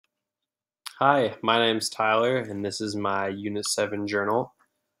Hi, my name's Tyler, and this is my Unit 7 journal.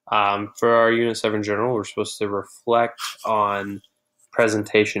 For our Unit 7 journal, we're supposed to reflect on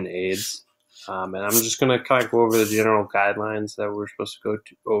presentation aids. And I'm just going to kind of go over the general guidelines that we're supposed to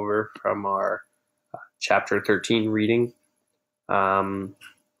over from our Chapter 13 reading. It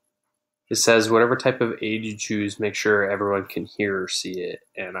says, whatever type of aid you choose, make sure everyone can hear or see it.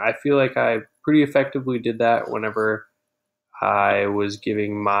 And I feel like I pretty effectively did that whenever I was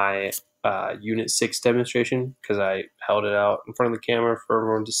giving my Unit 6 demonstration because I held it out in front of the camera for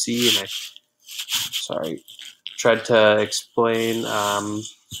everyone to see, and I tried to explain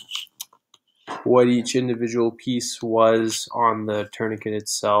what each individual piece was on the tourniquet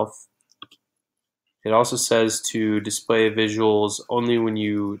itself. It also says to display visuals only when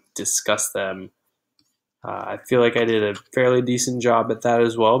you discuss them. I feel like I did a fairly decent job at that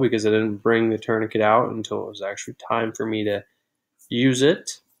as well because I didn't bring the tourniquet out until it was actually time for me to use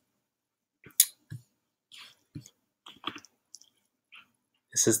it.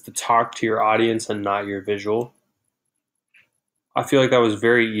 It says to talk to your audience and not your visual. I feel like that was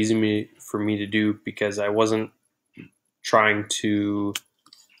very easy for me to do because I wasn't trying to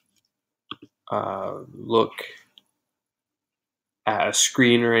look at a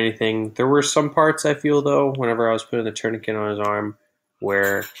screen or anything. There were some parts I feel though, whenever I was putting the tourniquet on his arm,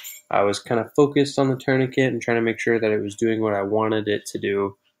 where I was kind of focused on the tourniquet and trying to make sure that it was doing what I wanted it to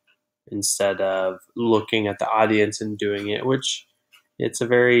do instead of looking at the audience and doing it, which it's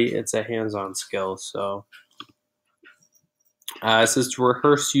a hands-on skill. So it says to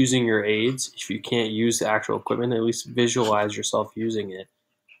rehearse using your aids. If you can't use the actual equipment, at least visualize yourself using it.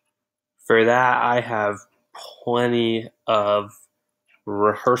 For that, I have plenty of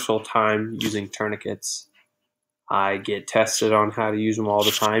rehearsal time using tourniquets. I get tested on how to use them all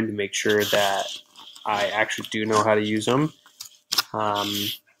the time to make sure that I actually do know how to use them.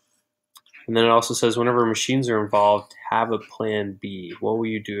 And then it also says whenever machines are involved, have a plan B. What will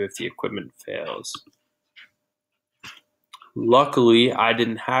you do if the equipment fails? Luckily, I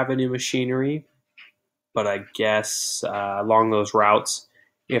didn't have any machinery, but I guess along those routes,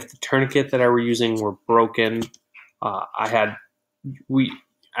 if the tourniquet that I were using were broken, we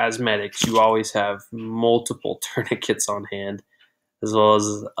as medics, you always have multiple tourniquets on hand, as well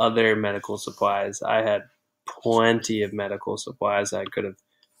as other medical supplies. I had plenty of medical supplies I could have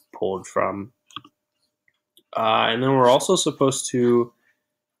pulled from. And then we're also supposed to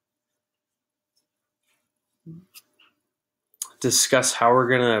discuss how we're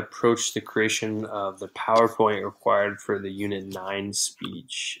going to approach the creation of the PowerPoint required for the Unit 9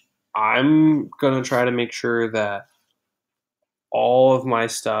 speech. I'm going to try to make sure that all of my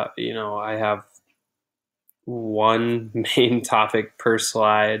stuff, I have one main topic per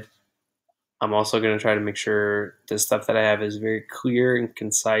slide. I'm also going to try to make sure the stuff that I have is very clear and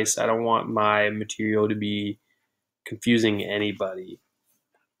concise. I don't want my material to be confusing anybody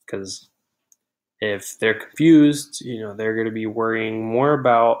because if they're confused, they're going to be worrying more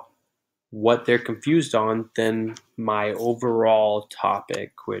about what they're confused on than my overall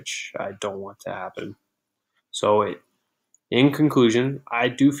topic, which I don't want to happen. So in conclusion, I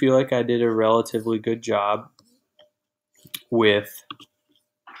do feel like I did a relatively good job with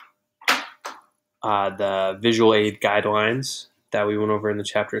the visual aid guidelines that we went over in the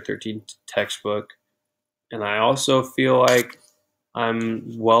Chapter 13 textbook. And I also feel like I'm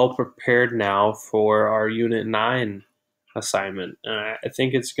well prepared now for our Unit 9 assignment. And I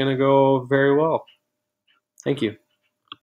think it's going to go very well. Thank you.